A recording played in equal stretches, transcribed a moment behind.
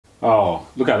Oh,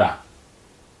 look at that.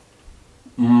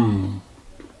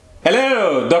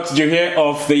 Hello, Dr. Joe here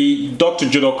of the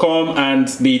drjoe.com and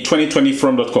the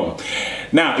 2020from.com.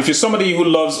 Now, if you're somebody who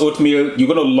loves oatmeal, you're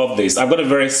going to love this. I've got a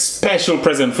very special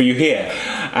present for you here,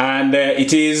 and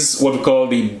it is what we call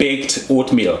the baked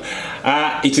oatmeal.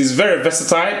 It is very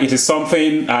versatile. It is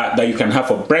something that you can have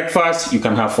for breakfast, you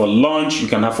can have for lunch, you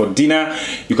can have for dinner.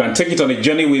 You can take it on a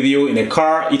journey with you in a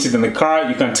car, eat it in the car.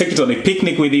 You can take it on a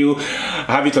picnic with you,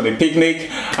 have it on a picnic,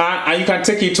 and you can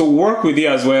take it to work with you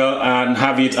as well and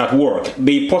have it at work.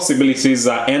 The possibilities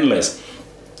are endless.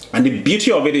 And the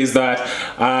beauty of it is that,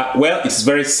 well, it's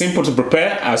very simple to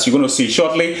prepare, as you're going to see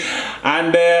shortly.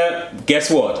 And guess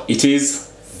what? It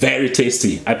is very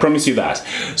tasty. I promise you that.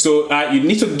 So you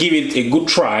need to give it a good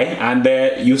try, and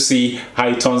you see how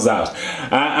it turns out.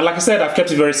 And like I said, I've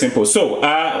kept it very simple. So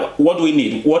what do we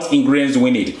need? What ingredients do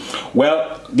we need?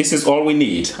 Well, this is all we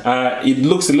need. It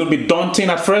looks a little bit daunting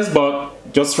at first, but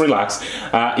just relax.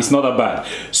 It's not that bad.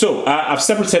 So I've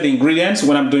separated the ingredients.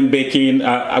 When I'm doing baking,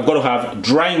 I've got to have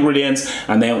dry ingredients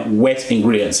and then wet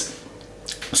ingredients.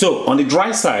 So on the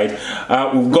dry side,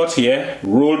 we've got here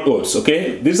rolled oats.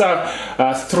 Okay, these are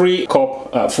 3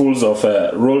 cupfuls of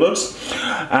rolled oats,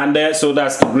 and so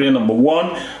that's ingredient number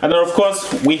 1. And then of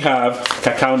course we have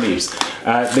cacao nibs.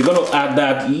 They're going to add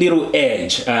that little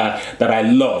edge that I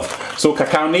love. So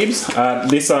cacao nibs,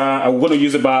 these are, I'm going to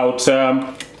use about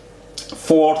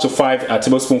 4 to 5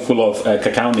 tablespoonful of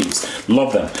cacao nibs.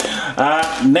 Love them.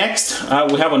 Next,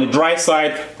 we have on the dry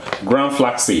side ground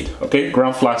flaxseed. Okay,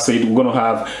 ground flaxseed. We're going to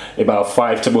have about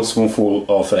 5 tablespoonful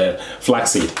of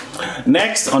flaxseed.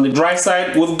 Next, on the dry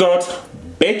side, we've got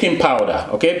baking powder.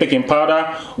 Okay, baking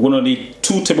powder. We're going to need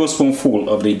 2 tablespoonful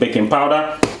of the baking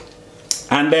powder.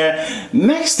 And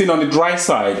next thing on the dry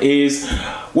side is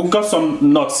we've got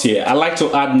some nuts here. I like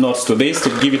to add nuts to this to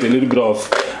give it a little bit of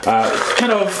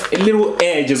kind of a little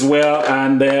edge as well,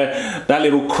 and that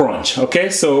little crunch. Okay,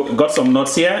 so got some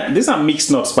nuts here. These are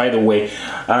mixed nuts, by the way.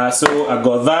 So I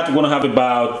got that. We're gonna have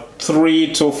about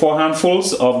 3 to 4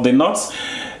 handfuls of the nuts.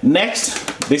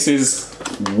 Next, this is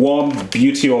one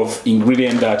beauty of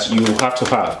ingredient that you have to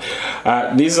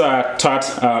have. These are tart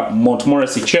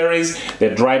Montmorency cherries.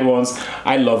 They're dried ones.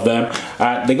 I love them.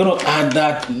 They're going to add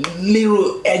that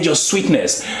little edge of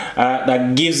sweetness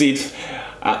that gives it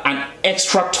an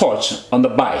extra touch on the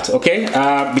bite, okay?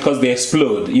 Because they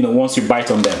explode, you know, once you bite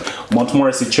on them.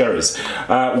 Montmorency cherries.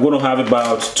 We're going to have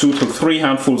about 2 to 3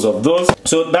 handfuls of those.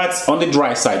 So that's on the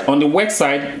dry side. On the wet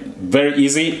side, very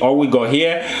easy. All we got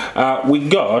here, we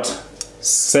got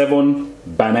 7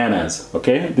 bananas.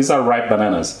 Okay, these are ripe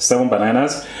bananas. 7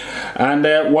 bananas. And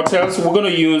what else? We're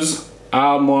going to use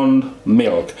almond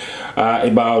milk,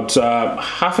 about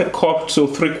half a cup to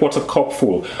 3/4 cup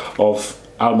full of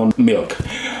almond milk.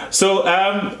 So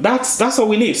that's all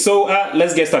we need. So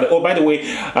let's get started. Oh, by the way,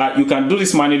 you can do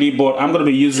this manually, but I'm going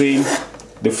to be using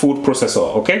the food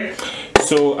processor. Okay,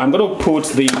 so I'm going to put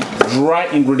the dry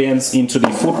ingredients into the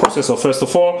food processor first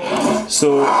of all.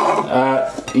 So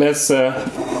let's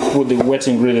put the wet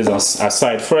ingredients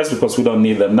aside first because we don't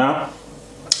need them now.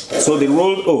 So the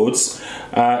rolled oats,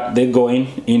 they're going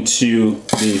into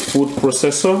the food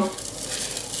processor.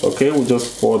 Okay, we'll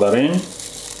just pour that in.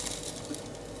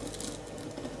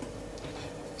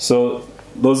 So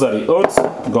those are the oats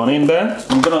gone in there.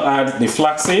 I'm going to add the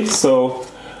flaxseed. So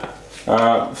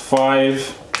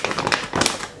 5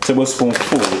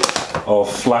 tablespoonful of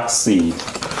flaxseed.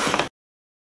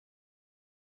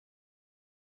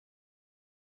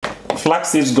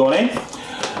 Flaxseed's gone in.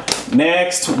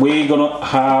 Next, we're gonna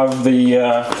have the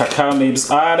cacao nibs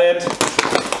added.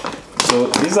 So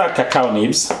these are cacao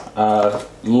nibs.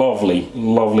 Lovely,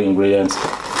 lovely ingredients.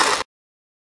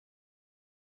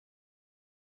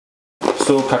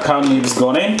 So cacao nibs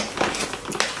gone in.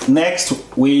 Next,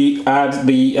 we add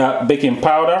the baking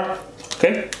powder.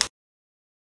 Okay.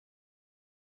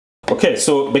 Okay,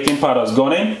 so baking powder has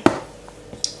gone in.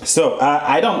 So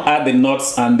I don't add the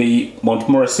nuts and the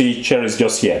Montmorency cherries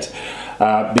just yet,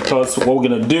 because what we're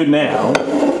gonna do now,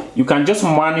 you can just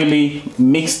manually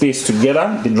mix this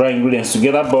together, the dry ingredients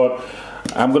together, but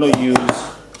I'm gonna use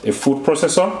a food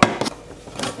processor.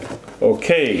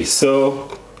 Okay, so,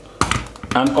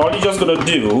 and all you're just gonna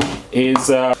do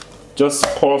is just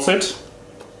pulse it.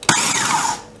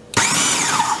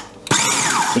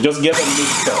 So just get them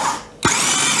mixed up.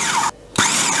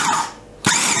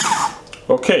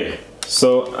 Okay,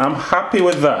 so I'm happy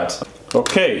with that.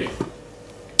 Okay,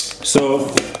 so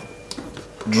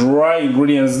dry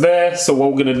ingredients there. So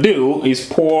what we're gonna do is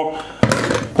pour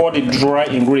the dry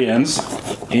ingredients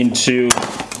into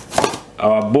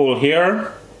our bowl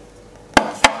here.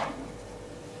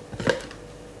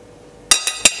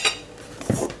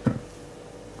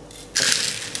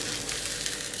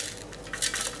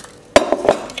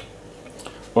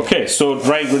 Okay, so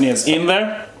dry ingredients in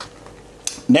there.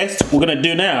 Next, we're gonna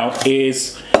do now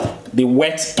is the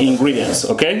wet ingredients.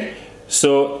 Okay,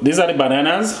 so these are the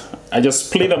bananas. I just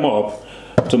split them up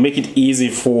to make it easy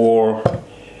for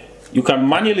you. Can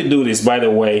manually do this, by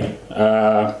the way,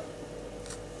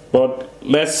 but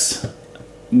let's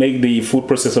make the food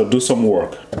processor do some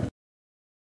work.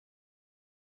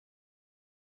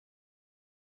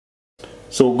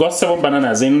 So we've got 7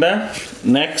 bananas in there.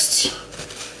 Next,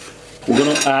 we're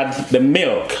going to add the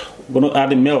milk. We're going to add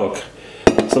the milk.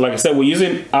 So like I said, we're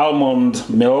using almond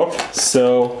milk.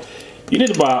 So you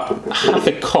need about half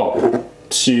a cup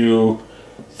to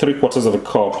 3/4 of a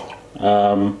cup.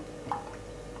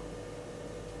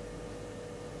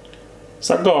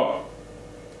 So I've got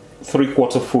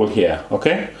 3/4 full here.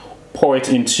 Okay, pour it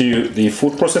into the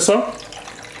food processor.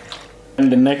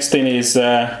 And the next thing is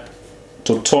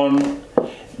to turn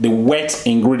the wet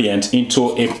ingredient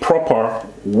into a proper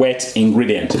wet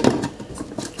ingredient.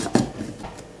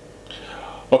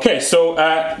 Okay, so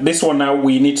this one now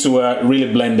we need to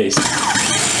really blend this.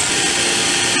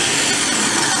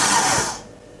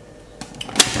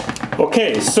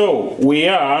 Okay, so we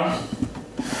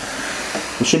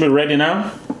should be ready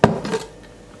now.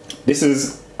 This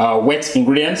is our wet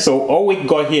ingredient. So all we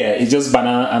got here is just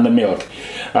banana and the milk.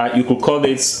 You could call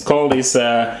this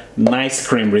nice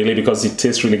cream, really, because it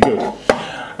tastes really good.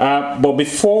 But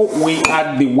before we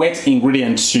add the wet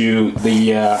ingredient to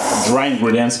the dry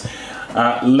ingredients,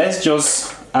 let's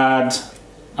just add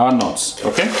our nuts.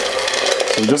 Okay,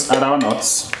 so just add our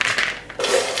nuts.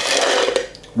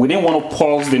 We didn't want to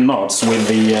pulse the nuts with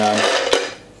the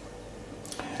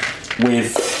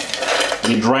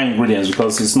dry ingredients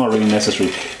because it's not really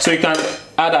necessary. So you can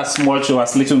add as much or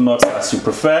as little nuts as you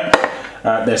prefer.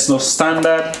 There's no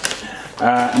standard.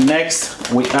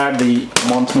 Next, we add the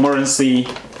Montmorency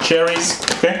cherries.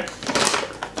 Okay,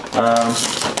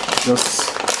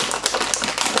 just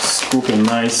scoop a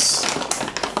nice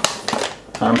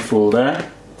handful there.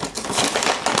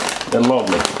 They're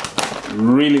lovely,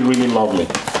 really, really lovely.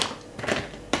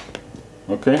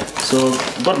 Okay, so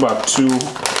got about 2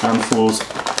 handfuls.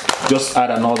 Just add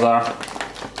another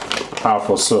half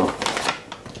or so.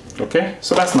 Okay,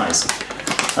 so that's nice.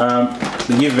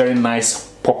 They give very nice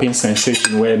popping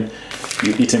sensation when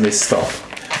you're eating this stuff.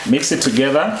 Mix it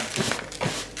together,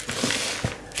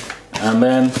 and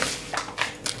then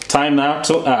time now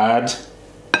to add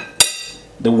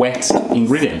the wet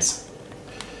ingredients.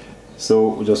 So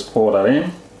we just pour that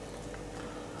in.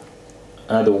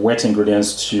 Add the wet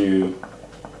ingredients to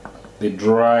the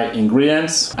dry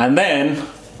ingredients, and then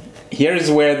here is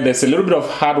where there's a little bit of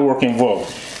hard work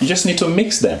involved. You just need to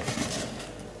mix them.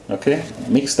 Okay,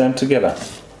 mix them together.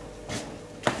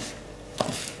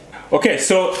 Okay,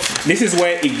 so this is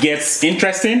where it gets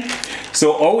interesting.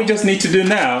 So all we just need to do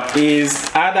now is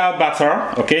add our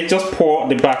batter. Okay, just pour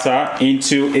the batter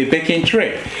into a baking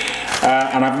tray,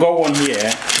 and I've got one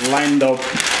here lined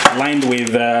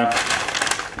with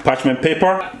parchment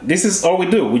paper. This is all we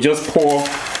do. We just pour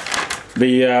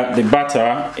the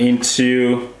batter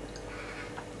into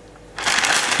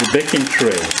the baking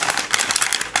tray.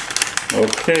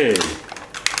 Okay.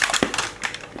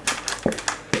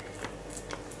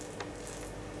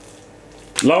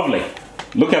 Lovely.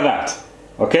 Look at that.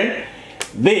 Okay.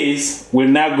 This will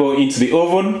now go into the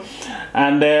oven,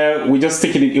 and we just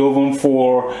stick it in the oven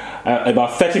for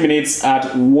about 30 minutes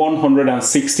at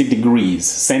 160 degrees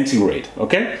centigrade.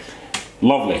 Okay.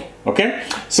 Lovely. Okay.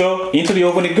 So into the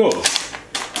oven it goes.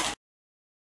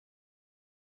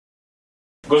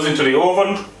 Goes into the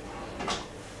oven.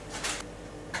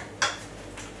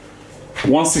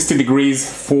 160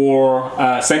 degrees for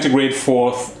centigrade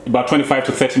for about 25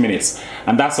 to 30 minutes,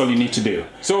 and that's all you need to do.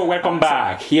 So welcome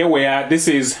back. Here we are. This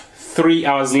is 3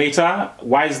 hours later.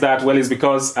 Why is that? Well, it's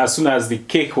because as soon as the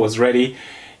cake was ready,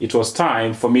 it was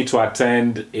time for me to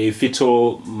attend a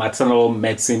fetal maternal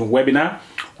medicine webinar,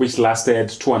 which lasted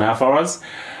 2.5 hours.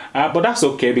 But that's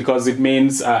okay, because it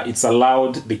means it's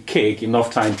allowed the cake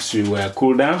enough time to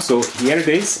cool down. So here it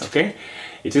is. Okay,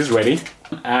 it is ready.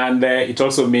 And it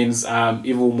also means I'm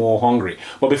even more hungry.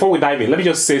 But before we dive in, let me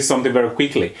just say something very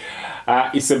quickly.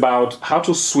 It's about how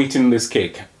to sweeten this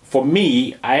cake. For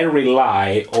me, I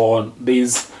rely on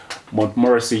these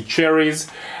Montmorency cherries,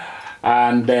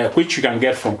 and which you can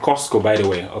get from Costco, by the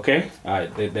way. Okay,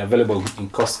 they're available in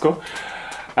Costco.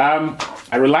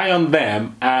 I rely on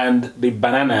them and the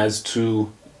bananas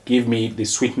to give me the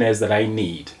sweetness that I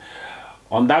need.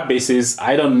 On that basis,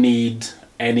 I don't need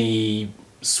any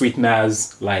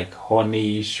sweeteners like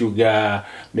honey, sugar,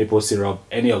 maple syrup,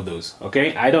 any of those.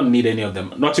 Okay, I don't need any of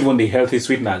them, not even the healthy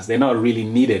sweeteners. They're not really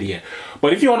needed here.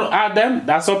 But if you want to add them,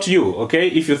 that's up to you. Okay,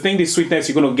 if you think the sweetness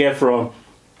you're going to get from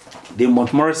the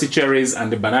Montmorency cherries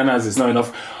and the bananas is not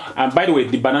enough. And by the way,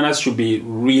 the bananas should be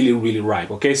really ripe.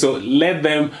 Okay, so let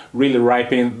them really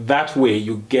ripen. That way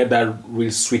you get that real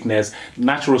sweetness,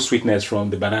 natural sweetness from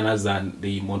the bananas and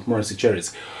the Montmorency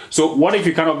cherries. So what if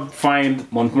you cannot find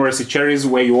Montmorency cherries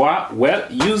where you are? Well,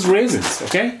 use raisins.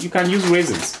 Okay, you can use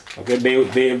raisins. Okay,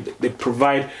 they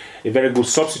provide a very good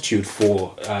substitute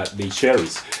for the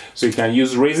cherries. So you can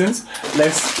use raisins.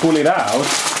 Let's pull it out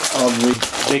of the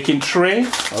baking tray.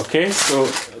 Okay, so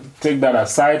take that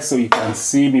aside so you can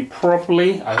see me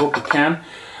properly. I hope you can.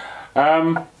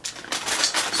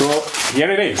 So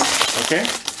here it is. Okay,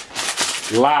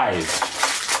 live.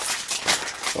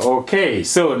 Okay,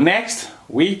 so next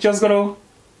we just gonna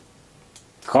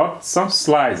cut some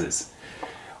slices.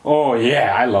 Oh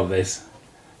yeah, I love this.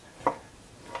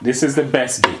 This is the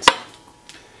best bit.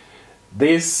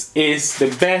 This is the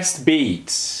best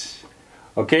bit.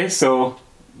 Okay, so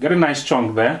get a nice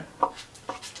chunk there.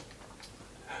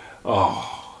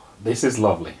 Oh, this is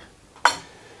lovely.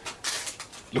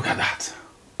 Look at that.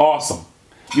 Awesome.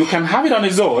 You can have it on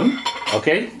its own,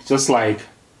 okay, just like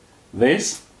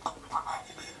this.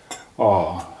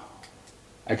 Oh,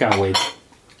 I can't wait.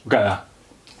 Look at that.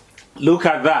 Look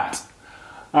at that.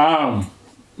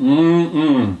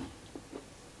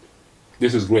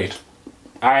 This is great.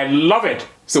 I love it.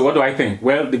 So what do I think?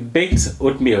 Well, the baked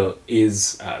oatmeal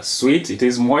is sweet, it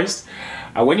is moist.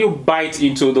 When you bite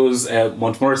into those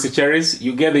Montmorency cherries,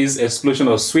 you get this explosion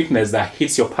of sweetness that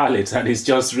hits your palate, and it's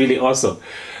just really awesome.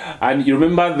 And you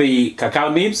remember the cacao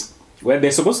nibs? Well,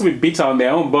 they're supposed to be bitter on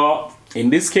their own, but in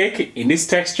this cake, in this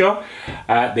texture,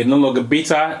 they're no longer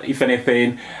bitter. If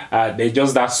anything, they're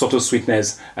just that subtle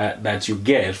sweetness that you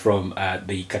get from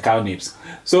the cacao nibs.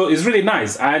 So it's really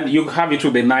nice, and you have it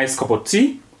with a nice cup of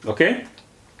tea. Okay,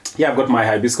 yeah, I've got my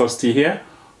hibiscus tea here,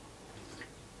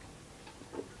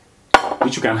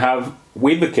 which you can have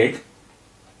with the cake.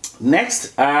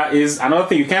 Next is another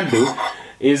thing you can do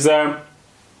is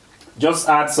just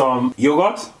add some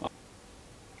yogurt.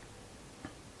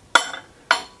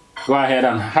 Go ahead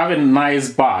and have a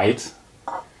nice bite.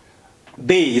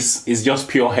 This is just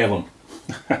pure heaven.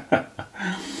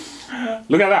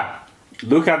 Look at that.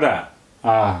 Look at that.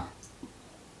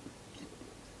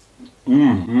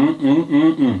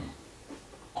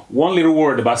 One little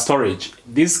word about storage.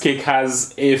 This cake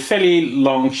has a fairly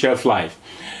long shelf life.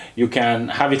 You can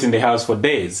have it in the house for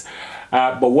days.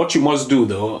 But what you must do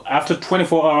though, after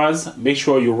 24 hours, make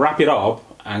sure you wrap it up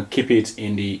and keep it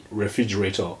in the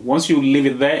refrigerator. Once you leave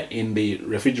it there in the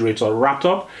refrigerator wrapped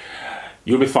up,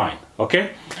 you'll be fine.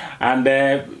 Okay, and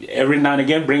every now and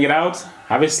again bring it out,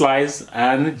 have a slice,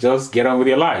 and just get on with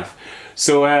your life.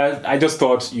 So I just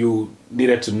thought you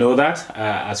needed to know that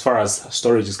as far as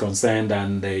storage is concerned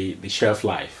and the shelf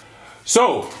life.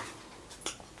 So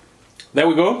there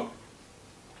we go.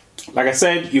 Like I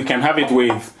said, you can have it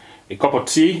with a cup of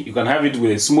tea, you can have it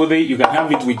with a smoothie, you can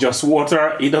have it with just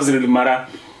water, it doesn't really matter.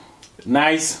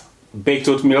 Nice baked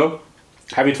oatmeal.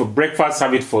 Have it for breakfast,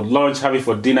 have it for lunch, have it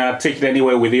for dinner, take it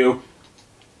anywhere with you,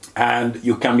 and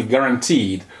you can be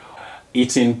guaranteed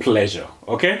eating pleasure.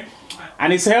 Okay,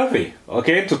 and it's healthy.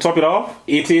 Okay, to top it off,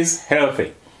 it is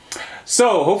healthy.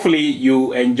 So hopefully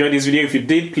you enjoyed this video. If you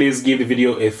did, please give the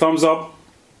video a thumbs up.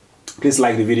 Please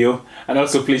like the video, and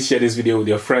also please share this video with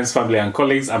your friends, family, and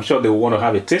colleagues. I'm sure they will want to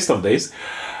have a taste of this.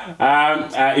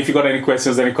 If you got any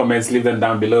questions, any comments, leave them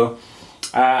down below.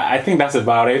 I think that's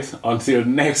about it. Until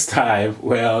next time,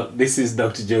 well, this is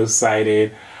Dr. Joe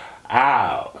signing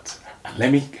out.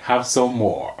 Let me have some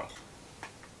more.